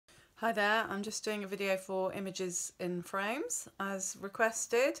Hi there, I'm just doing a video for Images in Frames as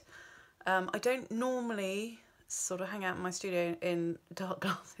requested. I don't normally sort of hang out in my studio in dark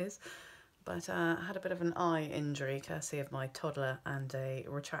glasses, but I had a bit of an eye injury courtesy of my toddler and a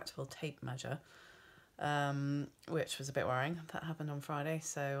retractable tape measure, which was a bit worrying. That happened on Friday,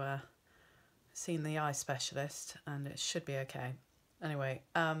 so seen the eye specialist and it should be okay. Anyway,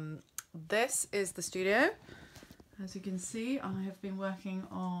 this is the studio. As you can see, I have been working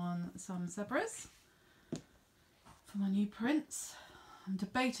on some zebras for my new prints. I'm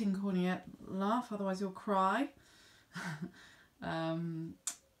debating calling it Laugh, otherwise you'll cry.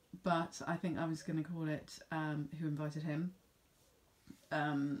 But I think I was going to call it Who Invited Him.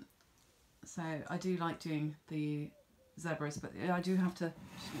 So I do like doing the zebras, but I do have to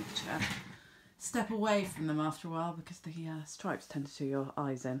step away from them after a while because the stripes tend to do your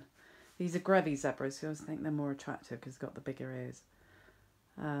eyes in. These are Grevy zebras, who I always think they're more attractive because they've got the bigger ears.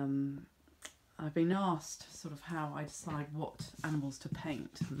 I've been asked sort of how I decide what animals to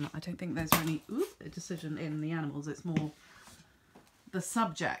paint. And I don't think there's really a decision in the animals, it's more the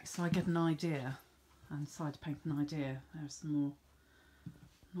subject, so I get an idea and decide to paint an idea. There's some more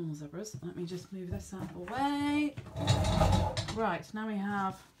normal zebras. Let me just move this out of the way. Right, now we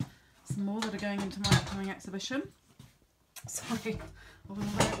have some more that are going into my upcoming exhibition. Sorry, I wasn't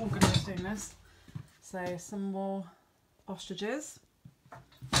very organised doing this. So some more ostriches.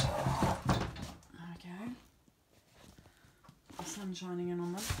 There we go. The sun shining in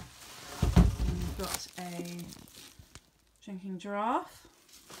on them. And we've got a drinking giraffe.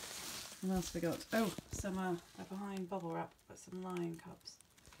 What else have we got? Oh, some they're behind bubble wrap, but some lion cubs.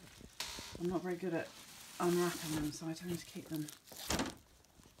 I'm not very good at unwrapping them, so I tend to keep them.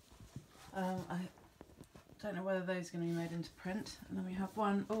 I don't know whether those are going to be made into print. And then we have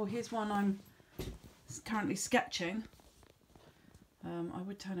one, oh here's one I'm currently sketching. I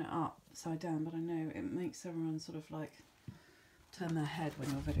would turn it upside down, but I know it makes everyone sort of like turn their head when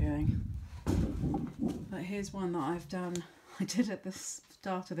you're videoing. But here's one that I've done, I did at the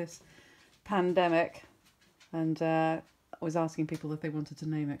start of this pandemic, and I was asking people if they wanted to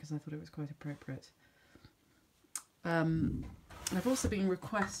name it because I thought it was quite appropriate. I've also been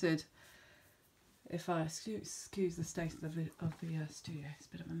requested, if I excuse the state of the studio, it's a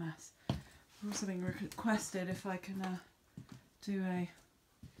bit of a mess. I've also been requested if I can do a,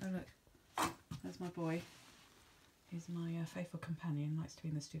 oh look, there's my boy. He's my faithful companion, likes to be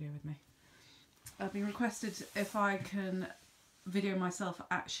in the studio with me. I've been requested if I can video myself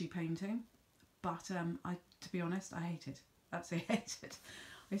actually painting, but to be honest, I hate it. Absolutely hate it.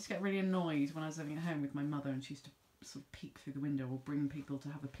 I used to get really annoyed when I was living at home with my mother and she used to sort of peek through the window or bring people to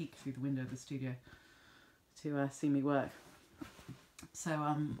have a peek through the window of the studio to see me work.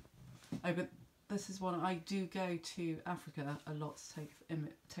 So but this is one I do go to Africa a lot to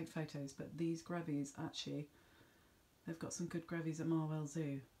take photos, but these Grevies actually, they've got some good Grevies at Marwell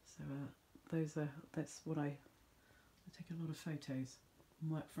Zoo, so that's what I take a lot of photos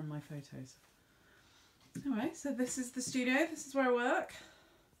and work from my photos. Anyway, so this is the studio, this is where I work,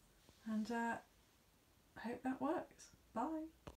 and I hope that works. Bye.